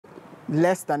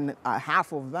less than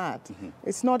half of that,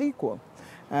 it's not equal.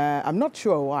 I'm not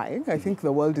sure why. I think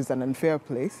the world is an unfair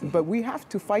place, but we have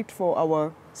to fight for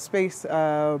our space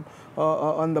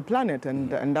on the planet,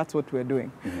 and that's what we're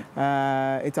doing.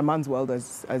 It's a man's world,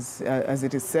 as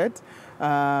it is said,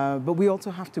 but we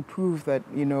also have to prove that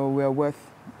we're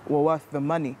worth the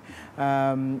money,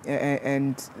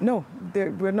 and no,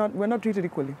 we're not treated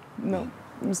equally. No,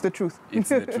 it's the truth. It's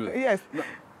the truth. Yes. No.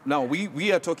 Now,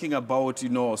 we are talking about,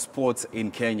 sports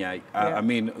in Kenya. I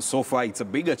mean, so far it's a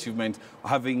big achievement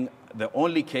having the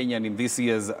only Kenyan in this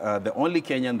year's, the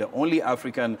only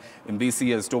African in this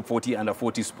year's top 40 under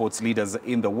 40 sports leaders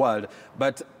in the world.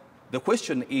 But the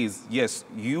question is, yes,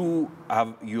 you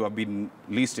have been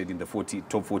listed in the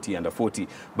top 40 under 40,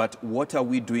 but what are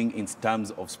we doing in terms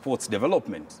of sports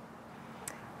development?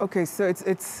 Okay, so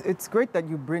it's great that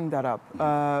you bring that up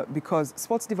because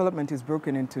sports development is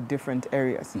broken into different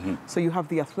areas. So you have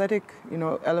the athletic,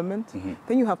 element,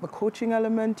 then you have the coaching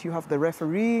element, you have the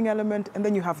refereeing element, and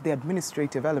then you have the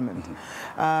administrative element.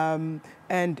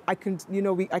 And I can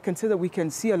say that we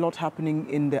can see a lot happening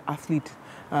in the athlete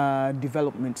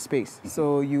development space.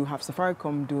 So you have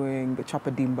Safaricom doing the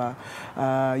Chapadimba.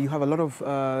 You have a lot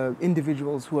of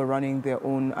individuals who are running their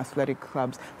own athletic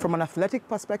clubs. From an athletic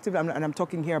perspective, and I'm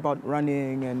talking here about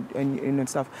running and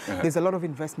stuff, there's a lot of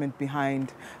investment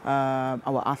behind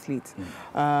our athletes.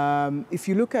 If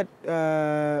you look at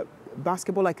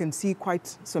basketball, I can see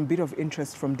quite some bit of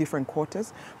interest from different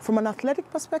quarters. From an athletic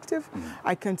perspective,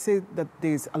 I can say that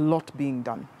there's a lot being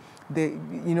done.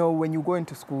 When you go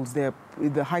into schools, the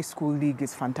high school league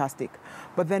is fantastic.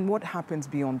 But then what happens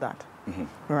beyond that?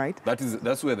 Right?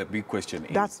 That's where the big question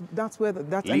is. That's where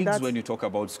leagues, when you talk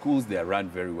about schools, they are run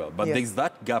very well. But there's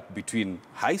that gap between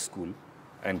high school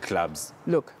and clubs.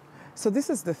 Look, so this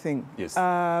is the thing. Yes.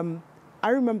 I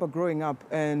remember growing up,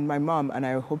 and my mom, and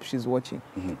I hope she's watching,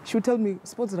 she would tell me,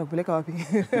 sports nakupeleka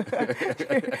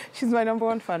wapi? She's my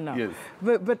 #1 fan now. Yes.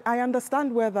 But I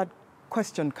understand where that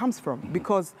question comes from,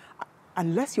 because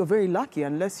unless you're very lucky,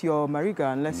 unless you're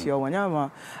Mariga, unless you're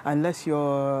Wanyama, unless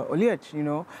you're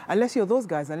Oliech, unless you're those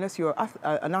guys, unless you're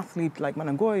an athlete like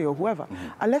Manangoi or whoever,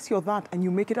 unless you're that and you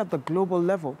make it at the global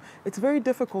level, it's very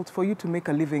difficult for you to make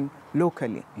a living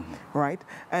locally, right?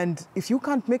 And if you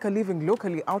can't make a living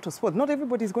locally out of sport, not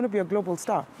everybody's going to be a global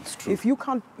star. It's true.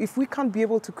 If we can't be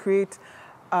able to create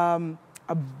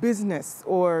a business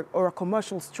or a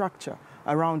commercial structure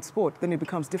around sport, then it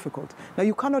becomes difficult. Now,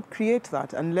 you cannot create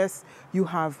that unless you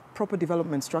have proper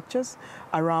development structures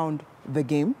around the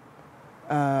game,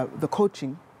 the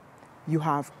coaching. You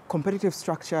have competitive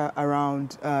structure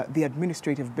around the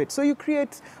administrative bit. So you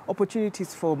create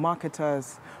opportunities for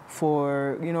marketers,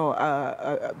 for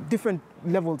different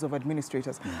levels of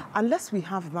administrators. Unless we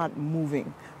have that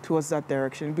moving towards that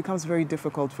direction, it becomes very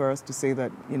difficult for us to say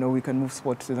that we can move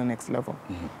sport to the next level.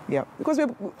 Yeah, because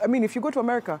if you go to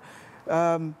America,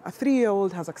 a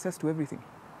 3-year-old has access to everything.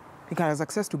 He has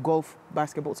access to golf,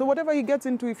 basketball. So whatever he gets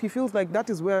into, if he feels like that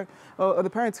is where, or the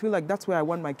parents feel like that's where I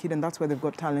want my kid and that's where they've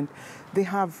got talent, they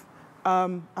have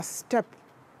a step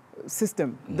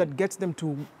system that gets them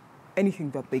to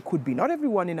anything that they could be. Not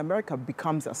everyone in America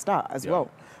becomes a star as well,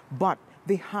 but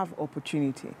they have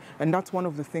opportunity. And that's one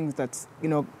of the things that's,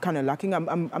 kind of lacking.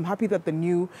 I'm happy that the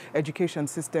new education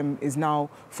system is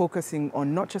now focusing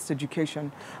on not just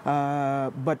education,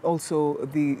 but also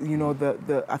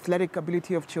the athletic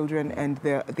ability of children and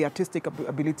the artistic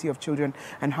ability of children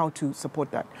and how to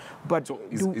support that. But so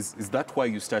is that why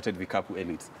you started Vikapu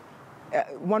Elite?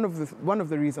 One of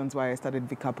the reasons why I started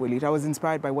Vikapu Elite, I was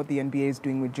inspired by what the NBA is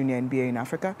doing with junior NBA in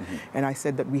Africa, and I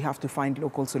said that we have to find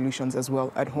local solutions as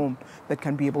well at home that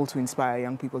can be able to inspire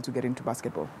young people to get into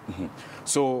basketball.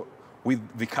 So with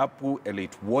Vikapu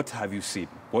Elite, what have you seen?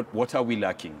 What are we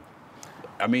lacking?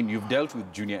 I mean, you've dealt with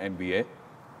junior NBA,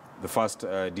 the first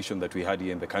edition that we had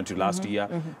here in the country last year,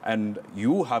 and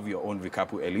you have your own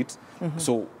Vikapu Elite.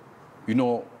 So,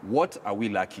 what are we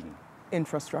lacking?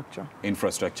 Infrastructure.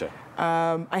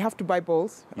 I have to buy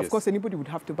balls. Yes. Of course, anybody would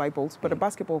have to buy balls, but a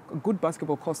good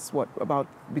basketball costs what? About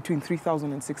between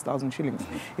 3,000 and 6,000 shillings.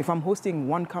 If I'm hosting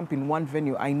one camp in one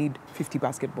venue, I need 50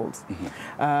 basketballs.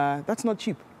 That's not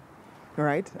cheap.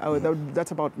 Right?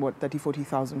 That's about, what, 30,000,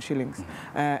 40,000 shillings.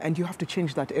 And you have to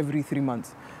change that every 3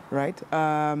 months, right?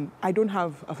 I don't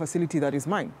have a facility that is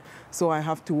mine. So I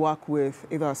have to work with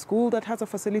either a school that has a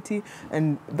facility,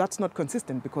 and that's not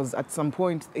consistent because at some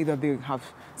point, either they have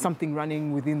something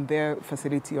running within their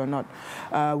facility or not.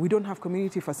 We don't have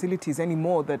community facilities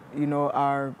anymore that,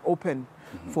 are open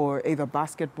for either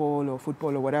basketball or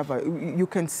football or whatever, you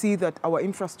can see that our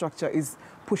infrastructure is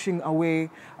pushing away.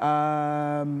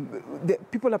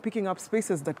 People are picking up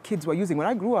spaces that kids were using. When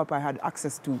I grew up, I had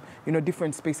access to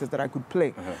different spaces that I could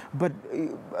play. But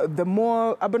the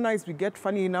more urbanized we get,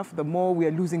 funny enough, the more we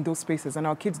are losing those spaces, and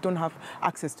our kids don't have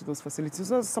access to those facilities.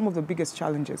 Those are some of the biggest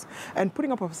challenges. And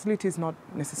putting up a facility is not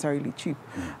necessarily cheap.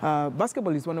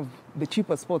 Basketball is one of the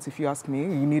cheapest sports, if you ask me.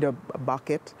 You need a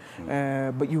bucket,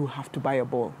 but you have to buy a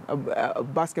ball.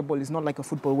 Basketball is not like a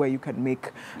football where you can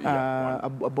make a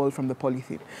ball from the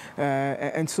polythene.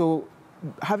 And so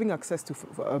having access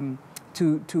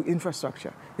to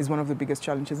infrastructure is one of the biggest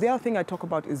challenges. The other thing I talk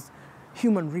about is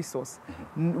human resource.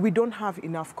 We don't have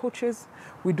enough coaches.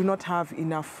 We do not have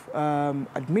enough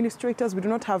administrators. We do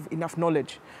not have enough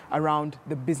knowledge around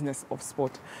the business of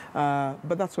sport.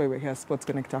 But that's why we're here, Sports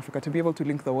Connect Africa, to be able to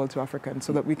link the world to Africa, and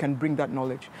so that we can bring that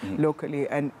knowledge locally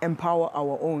and empower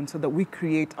our own, so that we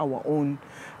create our own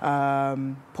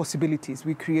possibilities.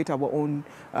 We create our own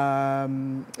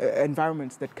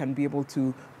environments that can be able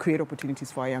to create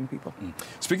opportunities for our young people.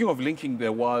 Speaking of linking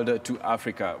the world to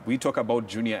Africa, we talk about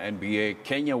junior NBA.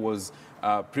 Kenya was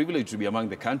privileged to be among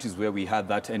the countries where we had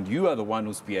that, and you are the one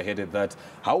who spearheaded that.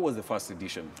 How was the first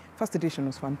edition? First edition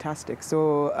was fantastic.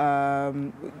 So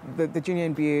the junior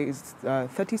NBA is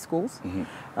 30 schools,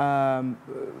 and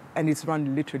it's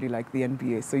run literally like the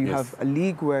NBA. So you have a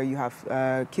league where you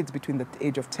have kids between the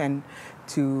age of 10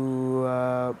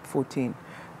 to 14.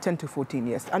 10 to 14,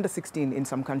 yes, under 16 in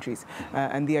some countries,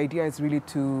 and the idea is really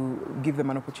to give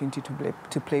them an opportunity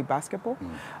to play basketball,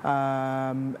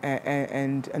 and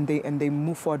they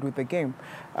move forward with the game.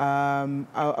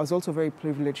 I was also very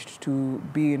privileged to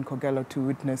be in Kogelo to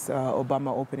witness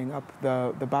Obama opening up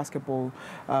the basketball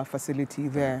facility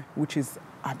there, which is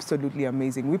absolutely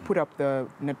amazing. We put up the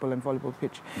netball and volleyball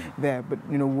pitch there, but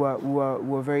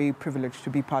we're very privileged to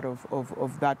be part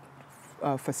of that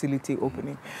facility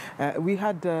opening. We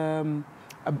had an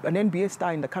NBA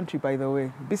star in the country, by the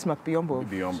way, Bismarck Biombo.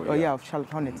 Of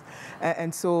Charlotte Hornets.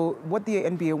 And so what the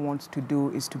NBA wants to do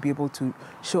is to be able to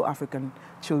show African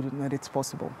children that it's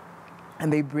possible.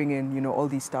 And they bring in, all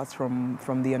these stars from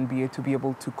the NBA to be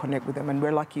able to connect with them. And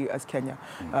we're lucky as Kenya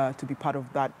to be part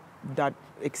of that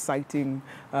exciting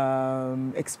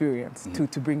experience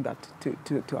to bring that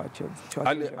to our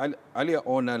children. Earlier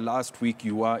on last week,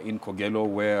 you were in Kogelo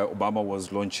where Obama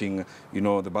was launching,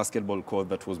 the basketball court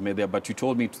that was made there. But you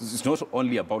told me it's not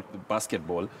only about the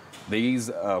basketball. There is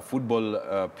a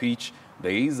football pitch.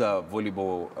 There is a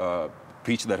volleyball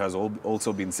pitch that has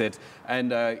also been set.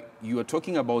 And you are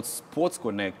talking about Sports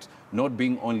Connect not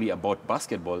being only about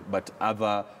basketball, but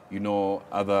other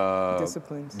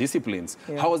disciplines.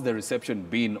 Yeah. How has the reception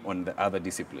been on the other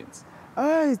disciplines?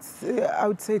 I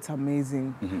would say it's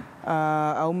amazing.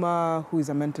 Auma, who is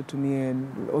a mentor to me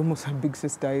and almost a big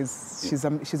sister,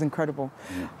 she's incredible.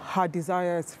 Her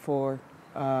desire is for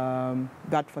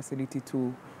that facility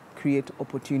to create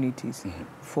opportunities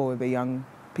for the young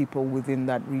people within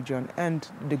that region and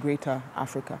the greater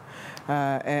Africa.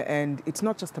 And it's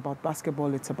not just about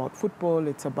basketball, it's about football,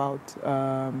 it's about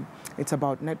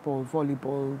netball,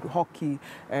 volleyball, hockey,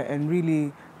 and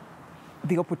really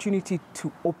the opportunity to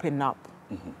open up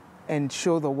and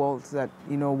show the world that,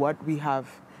 we have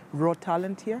raw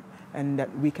talent here and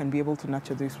that we can be able to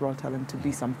nurture this raw talent to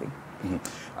be something.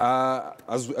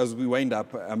 As we wind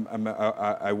up,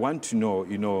 I want to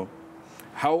know,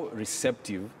 how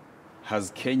receptive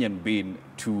has Kenyan been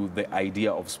to the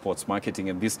idea of sports marketing?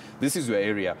 And this is your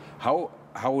area. How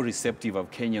receptive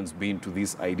have Kenyans been to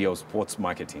this idea of sports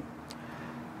marketing?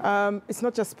 It's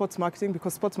not just sports marketing,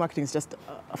 because sports marketing is just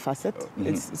a facet.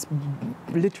 It's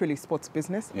literally sports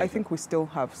business. I think we still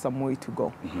have some way to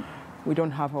go. We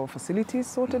don't have our facilities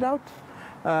sorted out.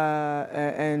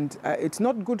 And it's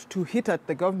not good to hit at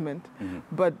the government,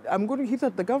 but I'm going to hit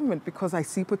at the government because I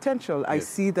see potential. I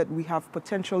see that we have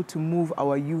potential to move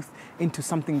our youth into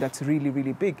something that's really,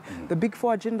 really big. The Big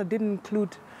Four agenda didn't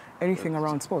include anything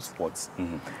around sports.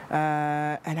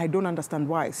 And I don't understand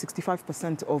why.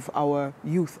 65% of our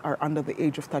youth are under the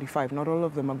age of 35. Not all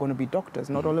of them are going to be doctors.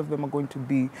 Not all of them are going to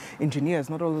be engineers.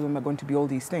 Not all of them are going to be all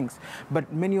these things.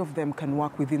 But many of them can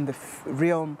work within the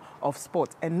realm of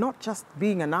sports. And not just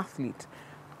being an athlete,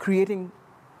 creating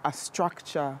a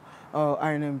structure or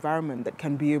an environment that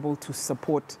can be able to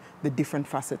support the different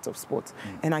facets of sports.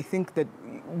 And I think that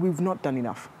we've not done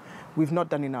enough. We've not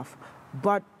done enough.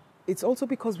 But it's also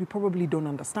because we probably don't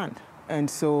understand. And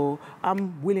so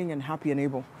I'm willing and happy and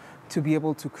able to be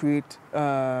able to create,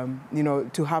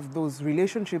 to have those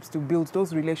relationships, to build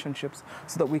those relationships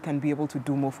so that we can be able to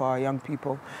do more for our young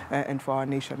people and for our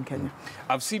nation, Kenya.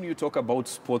 I've seen you talk about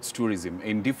sports tourism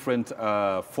in different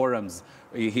forums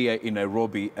here in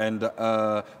Nairobi. And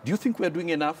do you think we're doing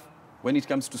enough when it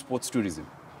comes to sports tourism?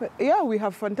 Yeah, we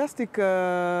have fantastic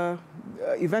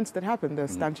events that happen. The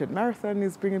Stanchard Marathon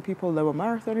is bringing people, Lower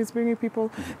Marathon is bringing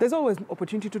people. There's always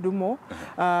opportunity to do more.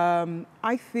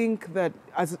 I think that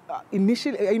as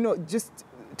initially, just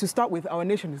to start with, our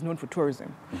nation is known for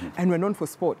tourism and we're known for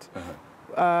sport.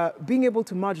 Being able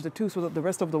to merge the two so that the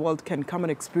rest of the world can come and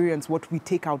experience what we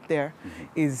take out there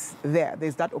is there.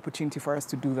 There's that opportunity for us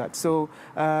to do that. So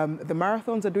the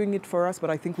marathons are doing it for us,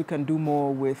 but I think we can do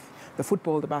more with the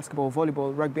football, the basketball,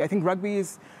 volleyball, rugby. I think rugby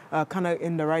is kind of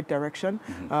in the right direction,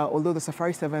 although the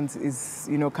Safari Sevens is,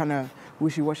 kind of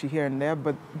wishy-washy here and there,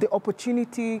 but the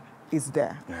opportunity is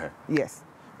there. Yes.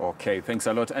 Okay, thanks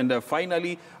a lot. And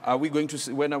finally, are we going to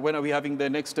see, when are we having the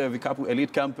next Vikapu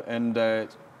Elite Camp and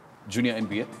Junior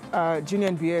NBA?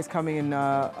 Junior NBA is coming in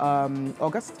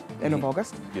August, end of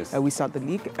August. Yes. We start the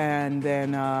league, and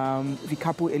then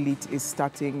Vikapu Elite is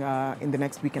starting in the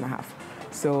next week and a half.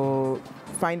 So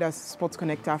find us Sports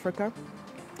Connect Africa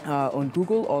on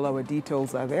Google. All our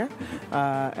details are there.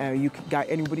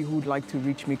 Anybody who would like to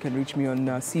reach me can reach me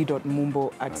on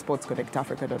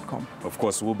c.mumbo@sportsconnectafrica.com. Of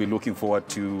course, we'll be looking forward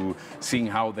to seeing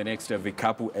how the next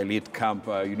Vikapu Elite Camp,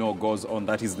 goes on.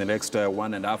 That is the next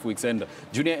 1.5 weeks. And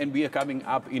Junior NBA coming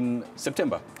up in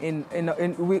September. We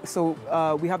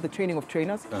have the training of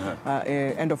trainers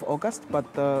end of August, but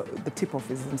the tip-off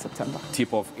is in September.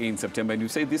 Tip-off in September. And you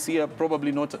say this year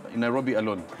probably not in Nairobi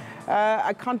alone.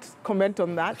 I can't comment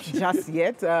on that just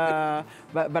yet,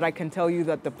 but I can tell you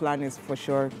that the plan is for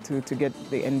sure to get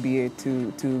the NBA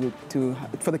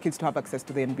for the kids to have access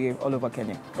to the NBA all over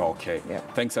Kenya. Okay. Yeah.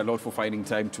 Thanks a lot for finding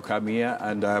time to come here,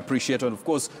 and I appreciate it. And of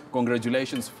course,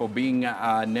 congratulations for being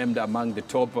named among the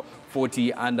top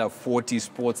 40 under 40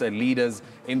 sports leaders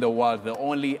in the world, the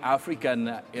only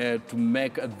African to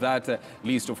make that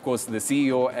list. Of course, the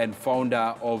CEO and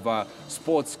founder of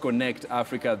Sports Connect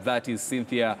Africa, that is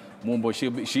Cynthia Mumbo.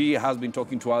 She has been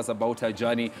talking to us about her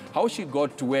journey, how she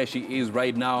got to where she is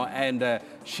right now, and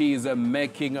she is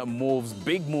making moves,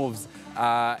 big moves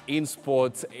in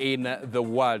sports in the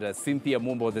world. Cynthia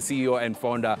Mumbo, the CEO and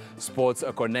founder, Sports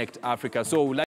Connect Africa. So.